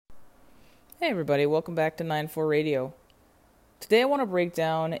Hey everybody, welcome back to 9-4 Radio. Today I want to break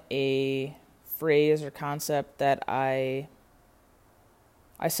down a phrase or concept that I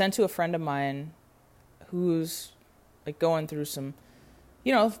sent to a friend of mine who's like going through some,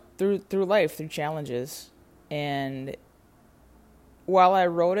 through life, through challenges. And while I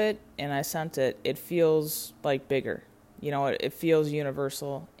wrote it and I sent it, it feels like bigger. It feels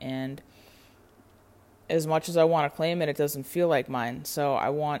universal, and as much as I want to claim it, it doesn't feel like mine. So I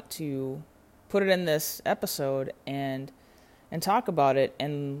want to put it in this episode and talk about it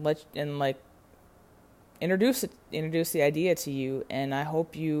and introduce the idea to you, and I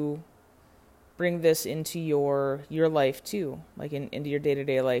hope you bring this into your life too, like into your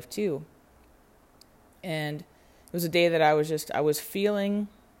day-to-day life too. And it was a day that I was feeling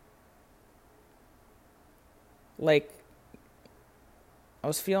like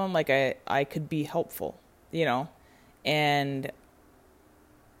I could be helpful, and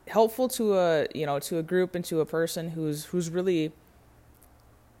helpful to a group and to a person who's really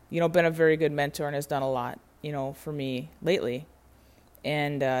been a very good mentor and has done a lot for me lately,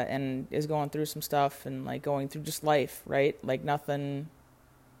 and is going through some stuff and like going through just life, right? Like nothing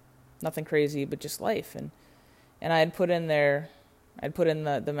crazy, but just life. And I'd put in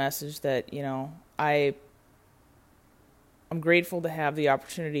the message that I'm grateful to have the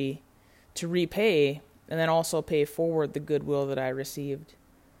opportunity to repay and then also pay forward the goodwill that I received.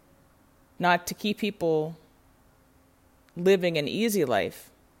 Not to keep people living an easy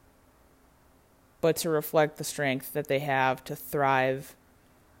life, but to reflect the strength that they have to thrive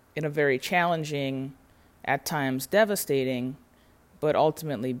in a very challenging, at times devastating, but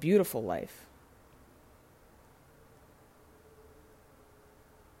ultimately beautiful life.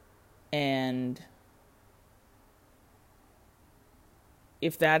 And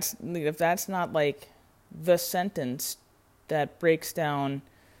if that's not like the sentence that breaks down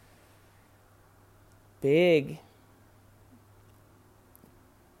big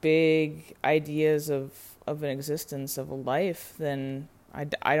ideas of an existence, of a life, then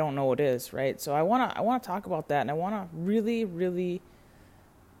I don't know what is, right? So I want to talk about that, and I want to really, really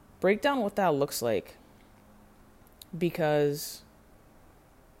break down what that looks like, because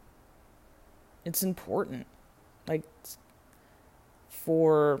it's important. Like,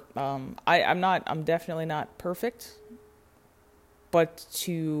 I'm definitely not perfect, but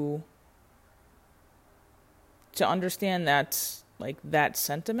to understand that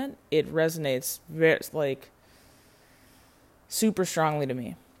sentiment, it resonates super strongly to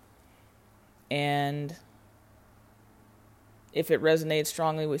me. And if it resonates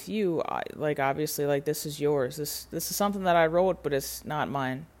strongly with you, obviously, this is yours. This is something that I wrote, but it's not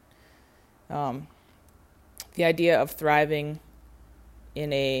mine. The idea of thriving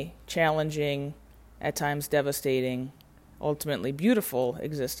in a challenging, at times devastating, ultimately beautiful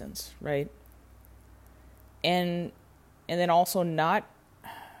existence, right? And then also not,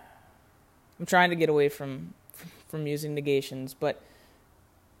 I'm trying to get away from using negations, but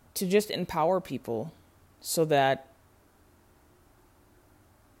to just empower people so that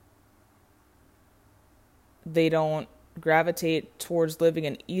they don't gravitate towards living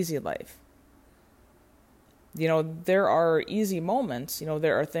an easy life. There are easy moments,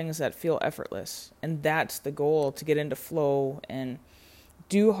 there are things that feel effortless, and that's the goal, to get into flow and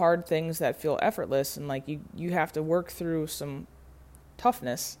do hard things that feel effortless. And you have to work through some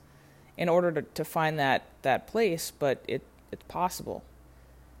toughness in order to find that place, but it's possible.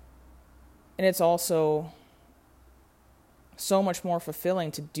 And it's also so much more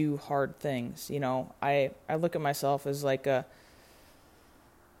fulfilling to do hard things. I look at myself as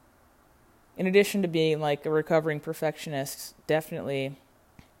in addition to being like a recovering perfectionist, definitely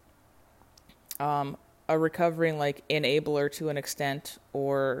a recovering enabler to an extent,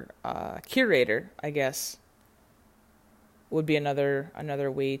 or curator, I guess, would be another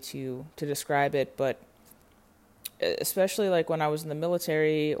way to describe it. But especially when I was in the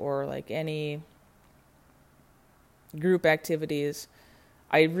military, or any group activities,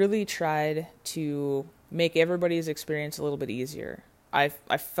 I really tried to make everybody's experience a little bit easier. I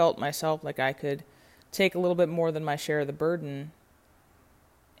felt myself like I could take a little bit more than my share of the burden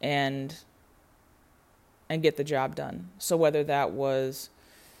and get the job done. So whether that was,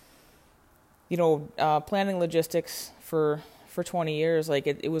 planning logistics for 20 years,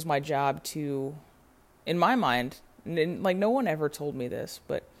 it was my job to, in my mind, and no one ever told me this,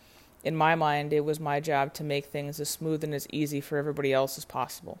 but in my mind, it was my job to make things as smooth and as easy for everybody else as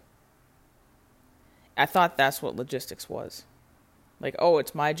possible. I thought that's what logistics was.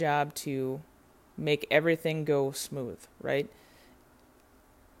 It's my job to make everything go smooth, right?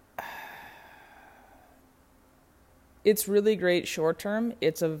 It's really great short term.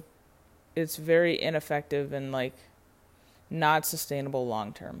 It's a it's very ineffective and like not sustainable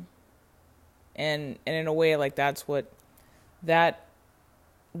long term. And in a way, like that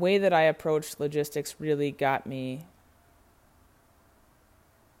way that I approached logistics really got me,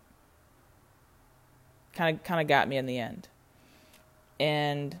 kind of got me in the end.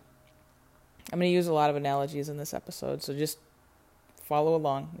 And I'm going to use a lot of analogies in this episode, so just follow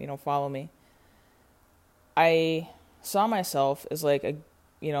along, follow me. I saw myself as like a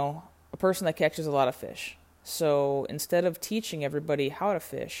person that catches a lot of fish. So instead of teaching everybody how to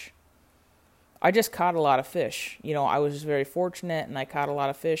fish, I just caught a lot of fish. I was just very fortunate, and I caught a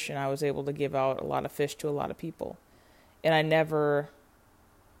lot of fish, and I was able to give out a lot of fish to a lot of people. And I never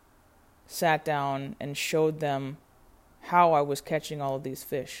sat down and showed them how I was catching all of these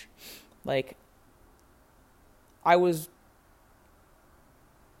fish. Like, I was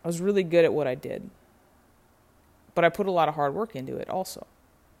really good at what I did, but I put a lot of hard work into it also.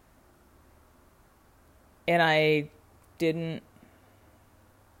 And I kind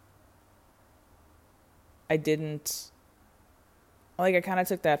of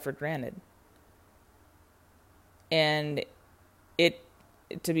took that for granted. And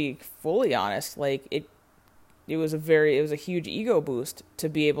to be fully honest, like it was a huge ego boost to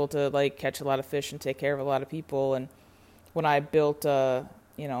be able to like catch a lot of fish and take care of a lot of people. And when I built a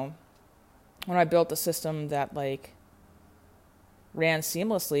system that like ran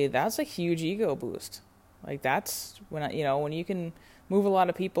seamlessly, that's a huge ego boost. Like that's when when you can move a lot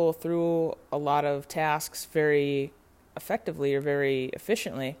of people through a lot of tasks very effectively or very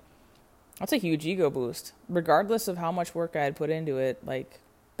efficiently, that's a huge ego boost. Regardless of how much work I had put into it, like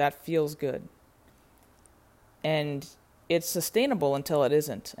that feels good. And it's sustainable until it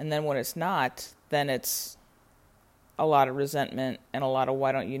isn't. And then when it's not, then it's a lot of resentment and a lot of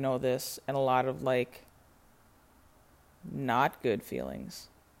why don't you know this and a lot of like not good feelings.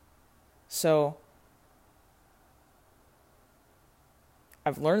 So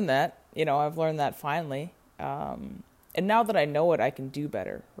I've learned that, finally. And now that I know it, I can do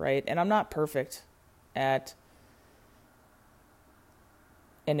better, right? And I'm not perfect at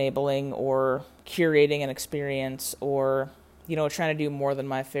enabling or curating an experience or, trying to do more than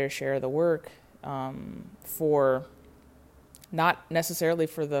my fair share of the work for not necessarily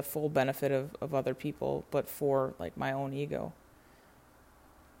for the full benefit of other people, but for like my own ego.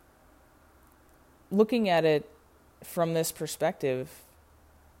 Looking at it from this perspective,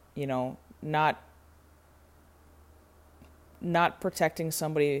 not protecting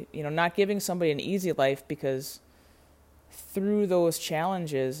somebody, not giving somebody an easy life, because through those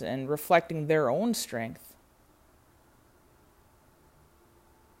challenges and reflecting their own strength,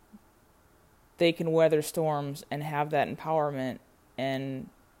 they can weather storms and have that empowerment and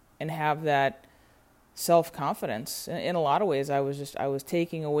have that self-confidence. In a lot of ways, I was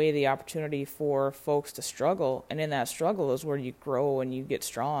taking away the opportunity for folks to struggle, and in that struggle is where you grow and you get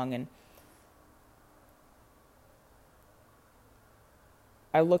strong. And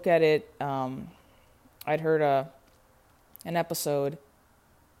I look at it, I'd heard an episode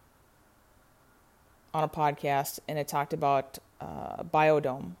on a podcast, and it talked about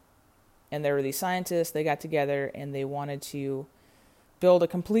Biodome. And there were these scientists, they got together, and they wanted to build a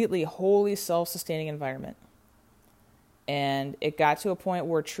completely wholly self-sustaining environment. And it got to a point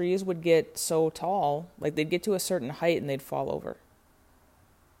where trees would get so tall, like they'd get to a certain height and they'd fall over.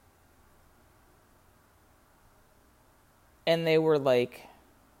 And they were like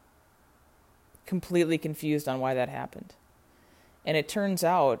completely confused on why that happened. And it turns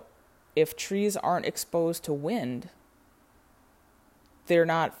out if trees aren't exposed to wind, they're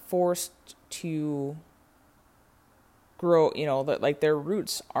not forced to grow, like their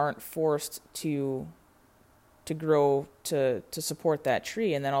roots aren't forced to grow to support that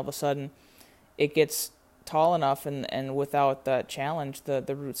tree. And then all of a sudden it gets tall enough and without that challenge,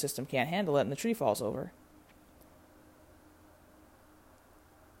 the root system can't handle it and the tree falls over.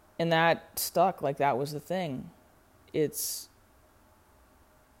 And that stuck, like that was the thing. It's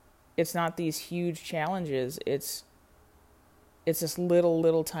not these huge challenges. It's this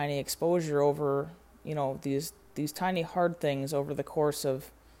little tiny exposure over, these tiny hard things over the course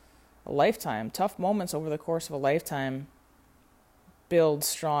of a lifetime. Tough moments over the course of a lifetime build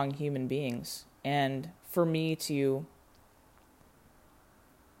strong human beings. And for me to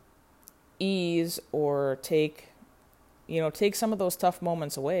ease or take some of those tough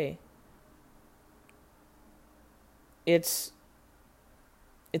moments away, it's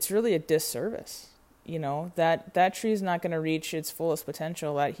really a disservice. That tree's not going to reach its fullest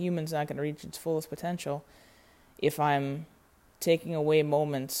potential. That human's not going to reach its fullest potential if I'm taking away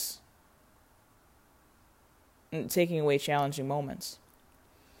challenging moments.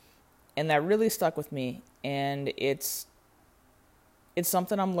 And that really stuck with me, and it's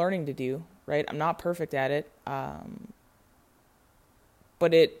something I'm learning to do, right? I'm not perfect at it,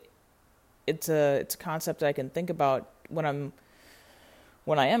 but it's a concept I can think about when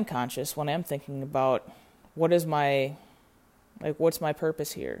I am conscious, when I am thinking about what's my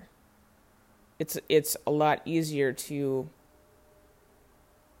purpose here. It's a lot easier to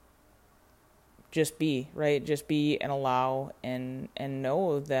just be, right? Just be and allow and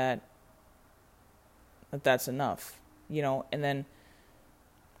know that that's enough, and then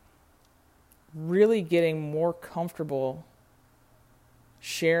really getting more comfortable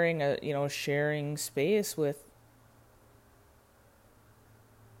sharing space with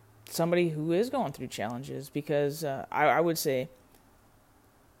somebody who is going through challenges, because I would say,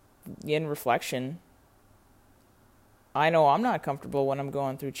 in reflection, I know I'm not comfortable when I'm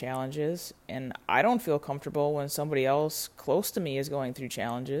going through challenges, and I don't feel comfortable when somebody else close to me is going through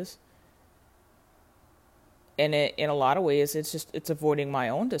challenges. And in a lot of ways, it's avoiding my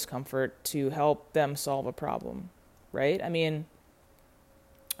own discomfort to help them solve a problem, right? I mean,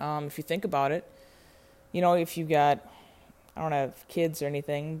 if you think about it, if you've got, I don't have kids or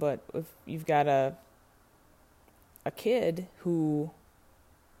anything, but if you've got a kid who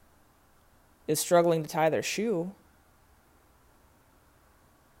is struggling to tie their shoe,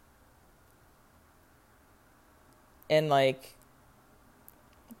 and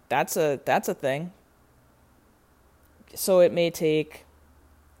that's a thing. So it may take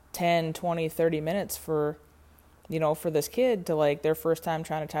 10, 20, 30 minutes for this kid to their first time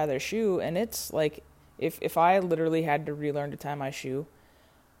trying to tie their shoe. And it's if I literally had to relearn to tie my shoe,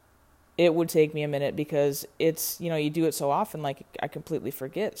 it would take me a minute, because it's, you do it so often, I completely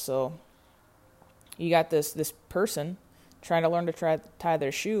forget. So you got this person trying to learn to tie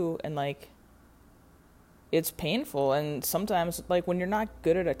their shoe, and it's painful. And sometimes when you're not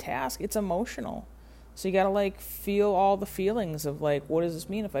good at a task, it's emotional. So you gotta feel all the feelings of what does this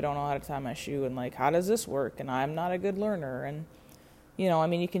mean if I don't know how to tie my shoe, and how does this work, and I'm not a good learner, and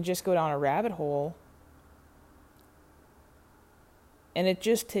you can just go down a rabbit hole, and it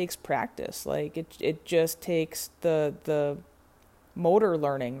just takes practice. It just takes the motor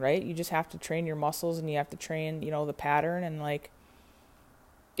learning, right? You just have to train your muscles, and you have to train the pattern, and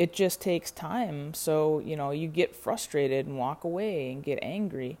it just takes time. So you get frustrated and walk away and get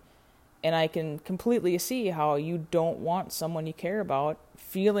angry. And I can completely see how you don't want someone you care about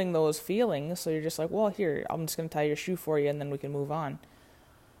feeling those feelings. So you're just well, here, I'm just going to tie your shoe for you, and then we can move on.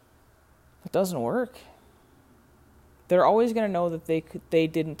 It doesn't work. They're always going to know that they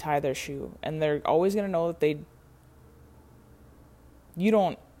didn't tie their shoe. And they're always going to know that you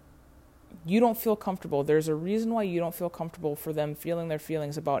don't feel comfortable. There's a reason why you don't feel comfortable for them feeling their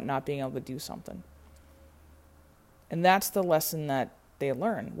feelings about not being able to do something. And that's the lesson that they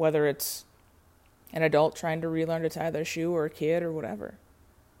learn, whether it's an adult trying to relearn to tie their shoe, or a kid, or whatever.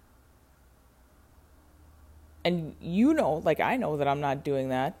 And I know that I'm not doing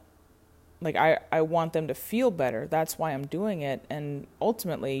that. I want them to feel better. That's why I'm doing it. And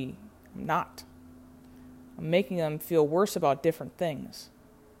ultimately, I'm not. I'm making them feel worse about different things.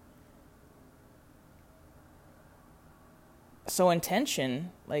 So intention,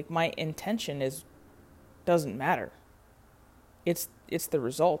 my intention doesn't matter. It's the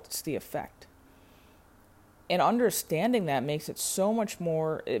result, it's the effect. And understanding that makes it so much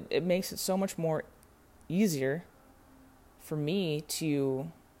more, it makes it so much more easier for me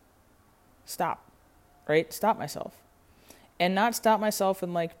to stop, right? Stop myself. And not stop myself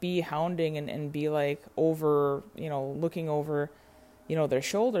and be hounding and be over, looking over, their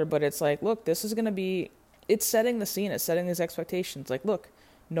shoulder. But it's look, this is going to be, it's setting the scene, it's setting these expectations. Look,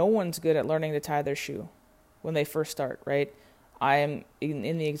 no one's good at learning to tie their shoe when they first start, right? I am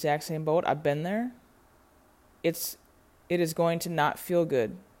in the exact same boat. I've been there. It is going to not feel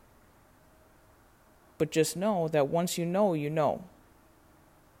good. But just know that once you know, you know.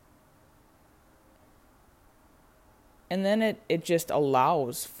 And then it just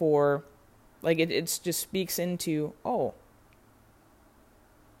allows for, it just speaks into, oh,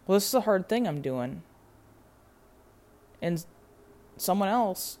 well, this is a hard thing I'm doing. And someone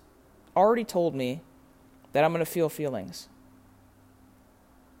else already told me that I'm going to feel feelings.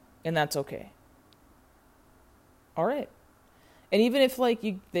 And that's okay. All right. And even if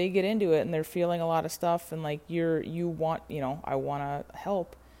they get into it and they're feeling a lot of stuff, and you want, I want to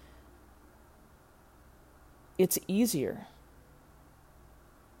help, it's easier.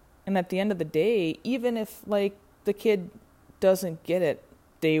 And at the end of the day, even if the kid doesn't get it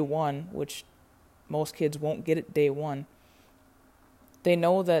day one, which most kids won't get it day one, they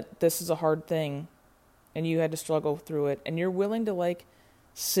know that this is a hard thing and you had to struggle through it, and you're willing to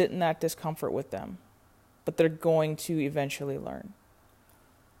sit in that discomfort with them, but they're going to eventually learn.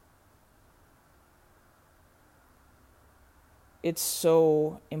 It's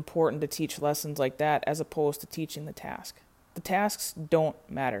so important to teach lessons like that as opposed to teaching the task. The tasks don't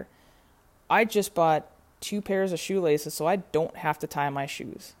matter. I just bought 2 pairs of shoelaces so I don't have to tie my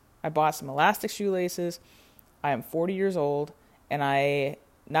shoes. I bought some elastic shoelaces. I am 40 years old, and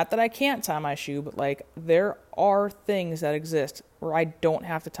not that I can't tie my shoe, but like there are things that exist where I don't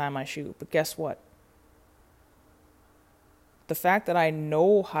have to tie my shoe. But guess what? The fact that I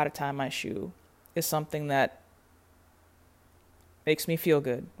know how to tie my shoe is something that makes me feel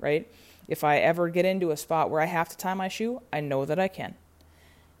good, right? If I ever get into a spot where I have to tie my shoe, I know that I can.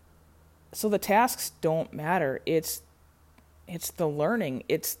 So the tasks don't matter. It's the learning.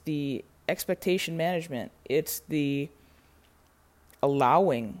 It's the expectation management. It's the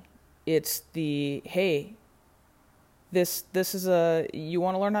allowing. It's the, hey, this is you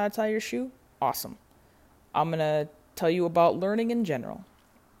want to learn how to tie your shoe? Awesome. I'm going to tell you about learning in general.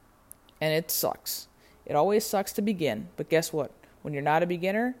 And it sucks. It always sucks to begin, but guess what? When you're not a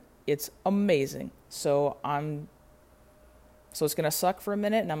beginner, it's amazing. So it's going to suck for a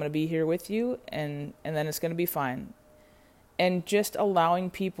minute, and I'm going to be here with you, and then it's going to be fine. And just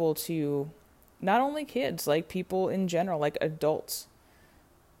allowing people to, not only kids, like people in general, like adults,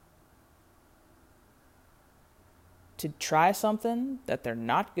 to try something that they're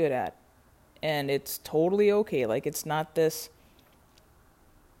not good at. And it's totally okay. Like, it's not this,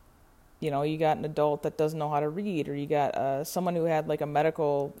 you got an adult that doesn't know how to read, or you got someone who had like a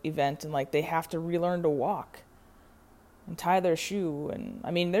medical event and like they have to relearn to walk and tie their shoe. And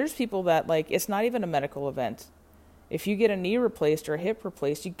I mean, there's people that like, it's not even a medical event. If you get a knee replaced or a hip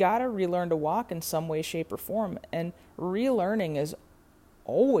replaced, you got to relearn to walk in some way, shape, or form. And relearning is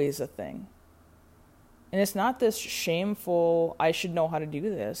always a thing. And it's not this shameful, I should know how to do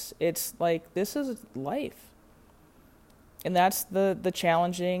this. It's like, this is life. And that's the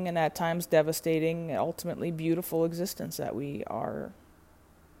challenging and at times devastating and ultimately beautiful existence that we are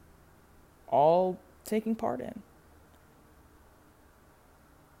all taking part in.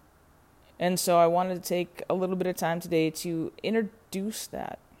 And so I wanted to take a little bit of time today to introduce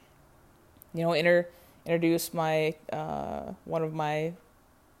that. Introduce my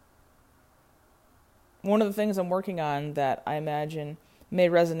one of the things I'm working on that I imagine may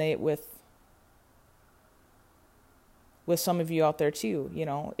resonate with some of you out there too.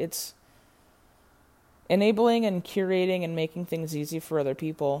 It's enabling and curating and making things easy for other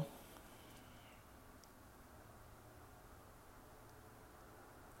people.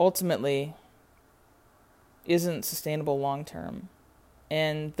 Ultimately isn't sustainable long term.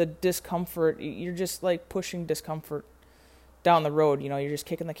 And the discomfort, you're just like pushing discomfort down the road. You're just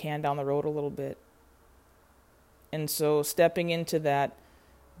kicking the can down the road a little bit. And so stepping into that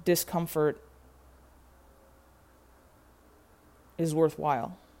discomfort is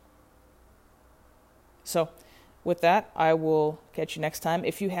worthwhile. So with that, I will catch you next time.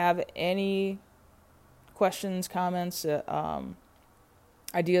 If you have any questions, comments,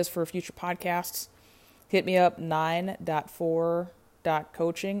 ideas for future podcasts, hit me up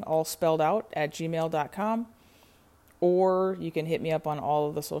 9.4.coaching, all spelled out, at gmail.com. Or you can hit me up on all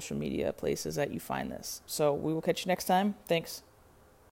of the social media places that you find this. So we will catch you next time. Thanks.